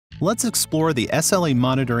let's explore the SLA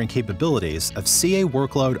monitoring capabilities of CA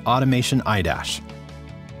Workload Automation iDash.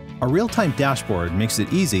 A real-time dashboard makes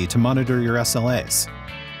it easy to monitor your SLAs.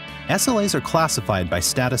 SLAs are classified by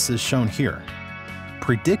statuses shown here.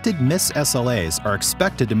 Predicted miss SLAs are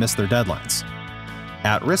expected to miss their deadlines.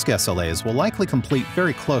 At-risk SLAs will likely complete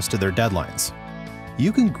very close to their deadlines.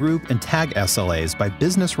 You can group and tag SLAs by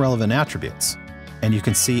business-relevant attributes, and you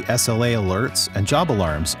can see SLA alerts and job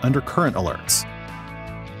alarms under Current Alerts.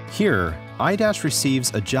 Here, iDash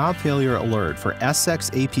receives a job failure alert for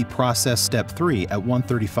SXAP process step 3 at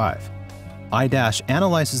 1:35. iDash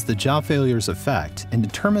analyzes the job failure's effect and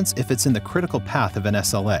determines if it's in the critical path of an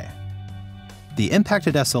SLA. The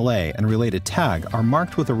impacted SLA and related tag are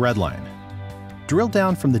marked with a red line. Drill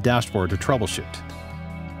down from the dashboard to troubleshoot.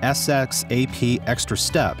 SXAP extra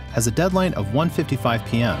step has a deadline of 1:55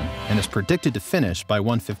 p.m. and is predicted to finish by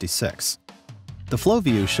 1:56. The flow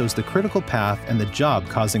view shows the critical path and the job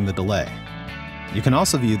causing the delay. You can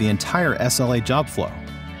also view the entire SLA job flow.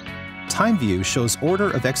 Time view shows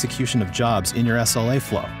order of execution of jobs in your SLA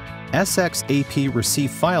flow. SXAP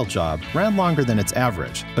receive file job ran longer than its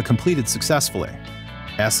average, but completed successfully.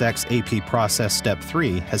 SXAP process step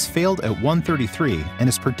 3 has failed at 1:33 and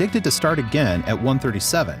is predicted to start again at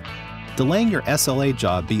 1:37, delaying your SLA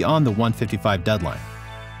job beyond the 1:55 deadline.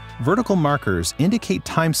 Vertical markers indicate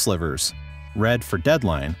time slivers, red for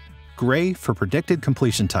deadline, gray for predicted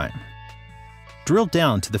completion time. Drill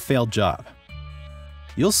down to the failed job.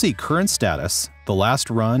 You'll see current status, the last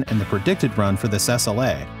run, and the predicted run for this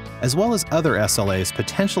SLA, as well as other SLAs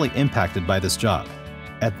potentially impacted by this job.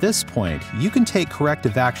 At this point, you can take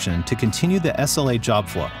corrective action to continue the SLA job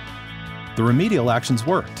flow. The remedial actions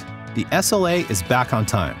worked. The SLA is back on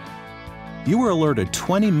time. You were alerted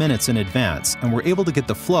 20 minutes in advance and were able to get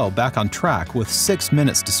the flow back on track with 6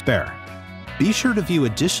 minutes to spare. Be sure to view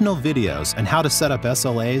additional videos on how to set up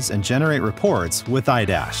SLAs and generate reports with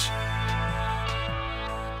iDash.